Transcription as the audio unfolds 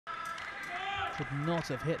Could not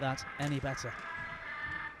have hit that any better.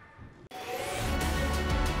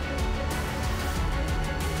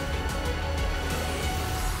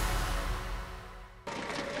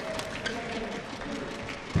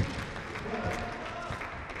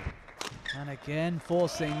 And again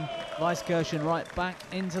forcing Weiskirchen right back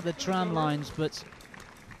into the tram lines, but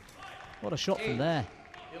what a shot from there.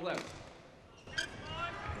 11.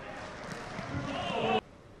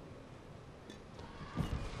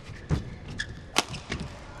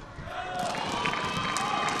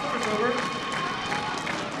 Over.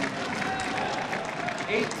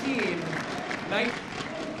 18, 19.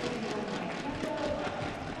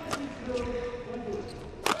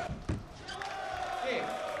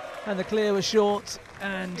 And the clear was short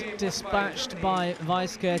and dispatched by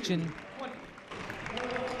Weiskirchen.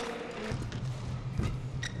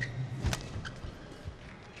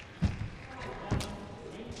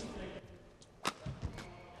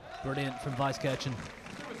 Brilliant from Weiskirchen.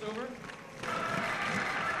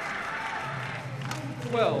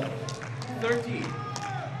 12, 13.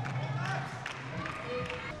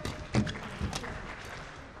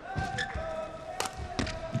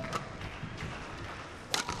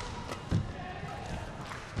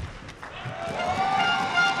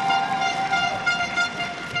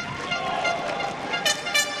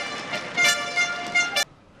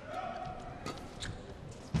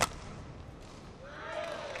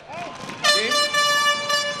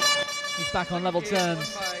 He's back on level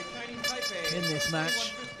terms Chinese Taipei in this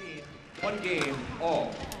match. 1 game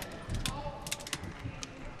all.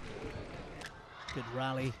 Good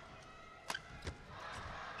rally.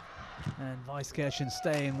 And Weiskirchen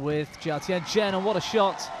staying with Jiao Tianchen, and what a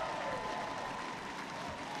shot.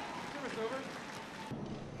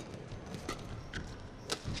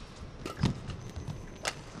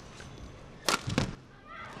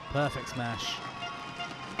 Perfect smash.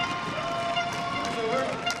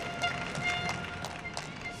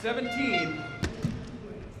 17.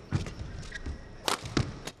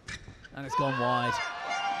 And it's gone wide.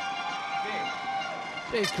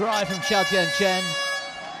 Big cry from Jiao Tianchen.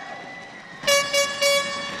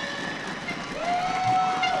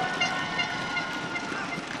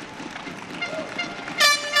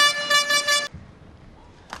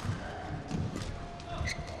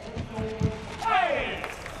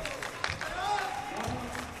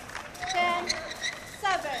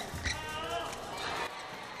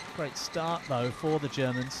 Great start though for the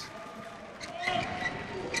Germans.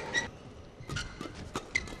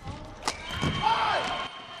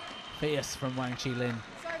 Fierce from Wang Qilin.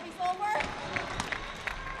 Service over.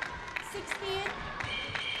 16,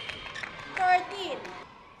 13.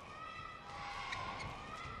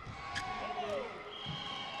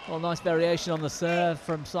 Well, nice variation on the serve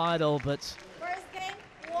from Seidel, but First game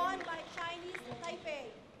won by Chinese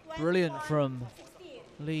Taipei. brilliant from 16.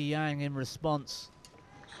 Li Yang in response.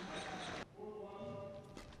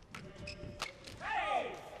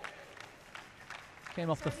 Came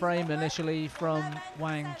off the frame initially from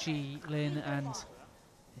Wang Qilin, and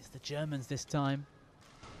it's the Germans this time.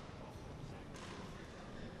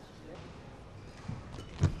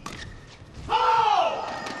 Oh!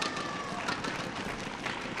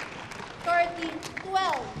 13,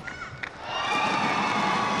 12.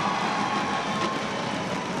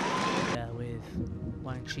 Yeah, with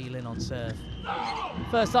Wang Qilin on serve.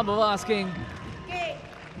 First time of asking.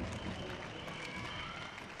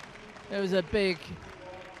 It was a big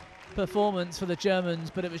performance for the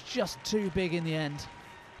Germans, but it was just too big in the end.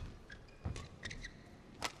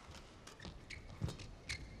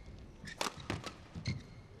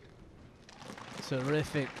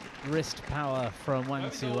 Terrific wrist power from Wang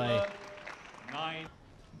Suwei. 9.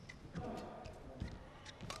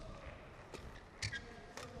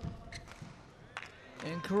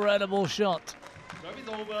 Incredible shot. Service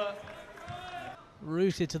over.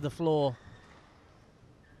 Rooted to the floor.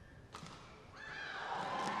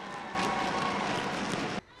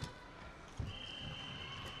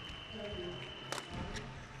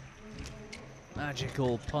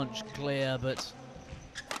 Magical punch clear, but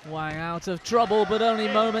Wang out of trouble, but only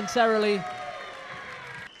momentarily.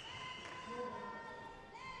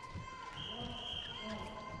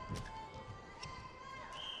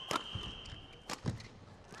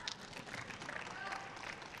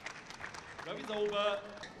 Service over.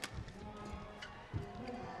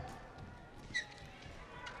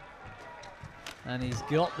 And he's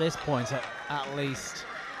got this point at least.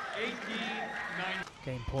 18, 9.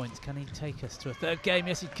 Game points. Can he take us to a third game?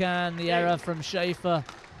 Yes, he can. The error from Schaefer.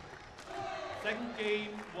 Second game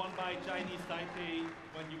won by Chinese Taipei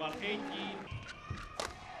when you won 18.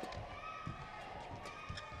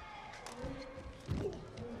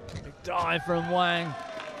 Big dive from Wang.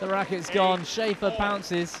 The racket's gone. Schaefer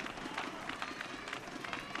pounces.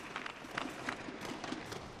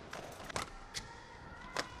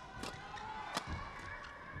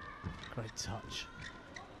 Great touch.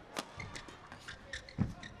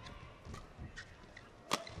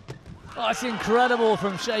 Oh, it's incredible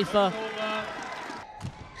from Schaefer.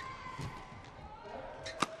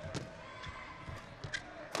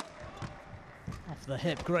 Off the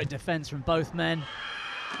hip, great defense from both men.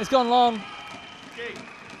 It's gone long.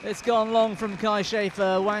 It's gone long from Kai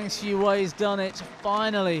Schaefer. Wang Xiuwei's done it,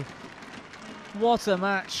 finally. What a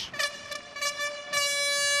match.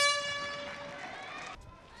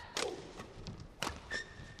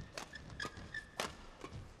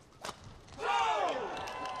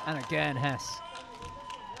 And again, Hess.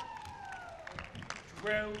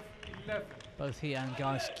 12-11. Both he and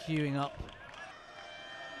Geis queuing up.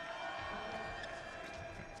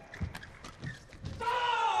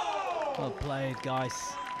 Well played,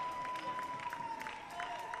 Geis.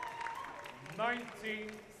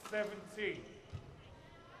 19-17.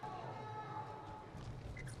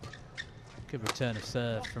 Good return of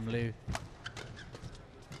serve from Liu.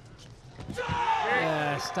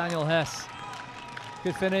 Yes, Daniel Hess.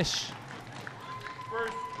 Good finish.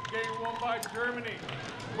 First game won by Germany,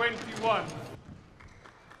 21.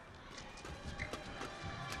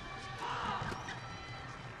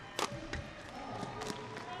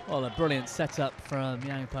 Well, a brilliant setup from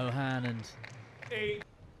Yang Po Han and 8.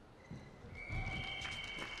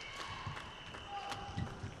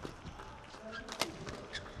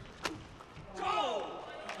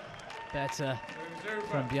 better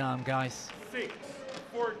from Bjarne Geis. 6-14.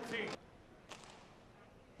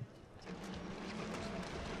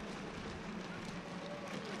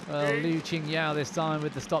 Well, Liu Qingyao this time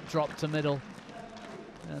with the stop drop to middle.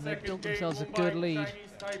 And they've built themselves a good lead.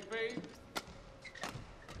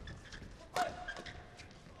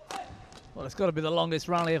 Well, it's got to be the longest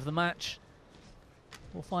rally of the match.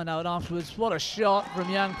 We'll find out afterwards. What a shot from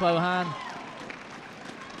Yang Po Han.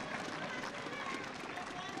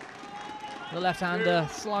 The left-hander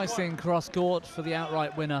slicing cross-court for the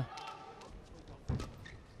outright winner.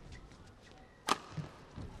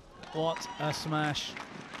 What a smash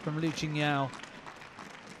from Liu Qingyao.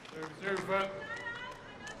 Serve up.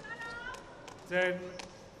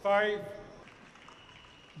 10-5.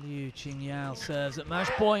 Liu Qingyao serves at match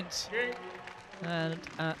point. And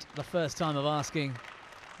at the first time of asking,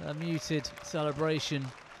 a muted celebration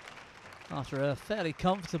after a fairly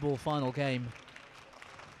comfortable final game.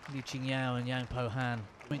 Liu Qingyao and Yang Po Han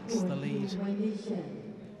points the lead.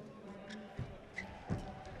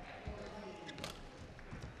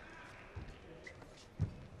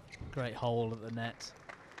 Great hole at the net.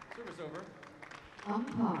 Service over.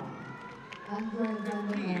 Umpire, Andre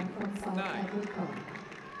Vandermeer from South Africa.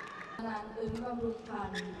 Service over.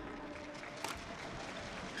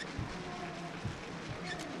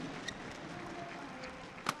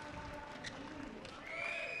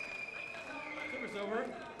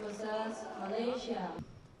 Versus Malaysia.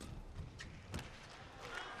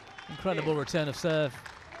 Incredible return of serve.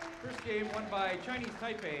 First game won by Chinese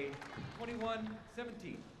Taipei,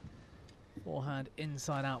 21-17. Forehand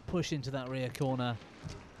inside out push into that rear corner.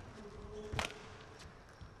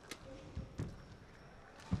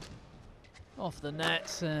 Off the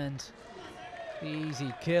net and the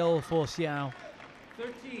easy kill for Xiao.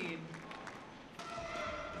 13.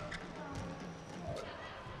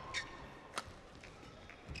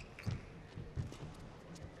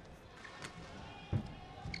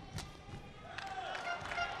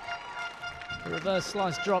 Reverse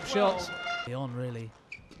slice drop shot. Beyond really,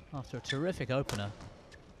 after a terrific opener.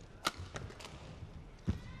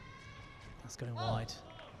 That's going wide.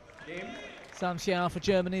 Game. Sam Xiao for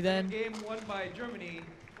Germany then. Game won by Germany,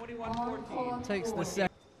 21-14. Takes the set.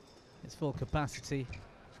 Its full capacity.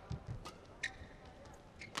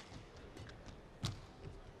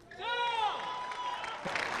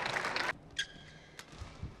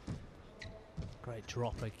 Great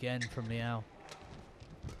drop again from Liao.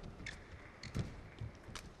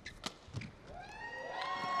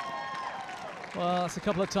 Well, that's a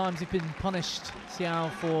couple of times he's been punished, Xiao,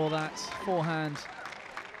 for that forehand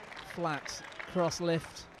flat cross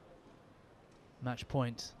lift. Match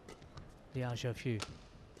point, Liao Zhoufu.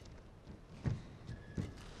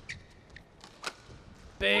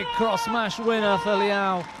 Big cross smash winner for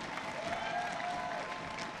Liao.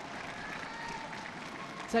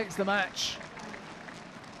 Takes the match.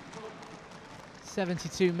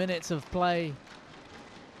 72 minutes of play.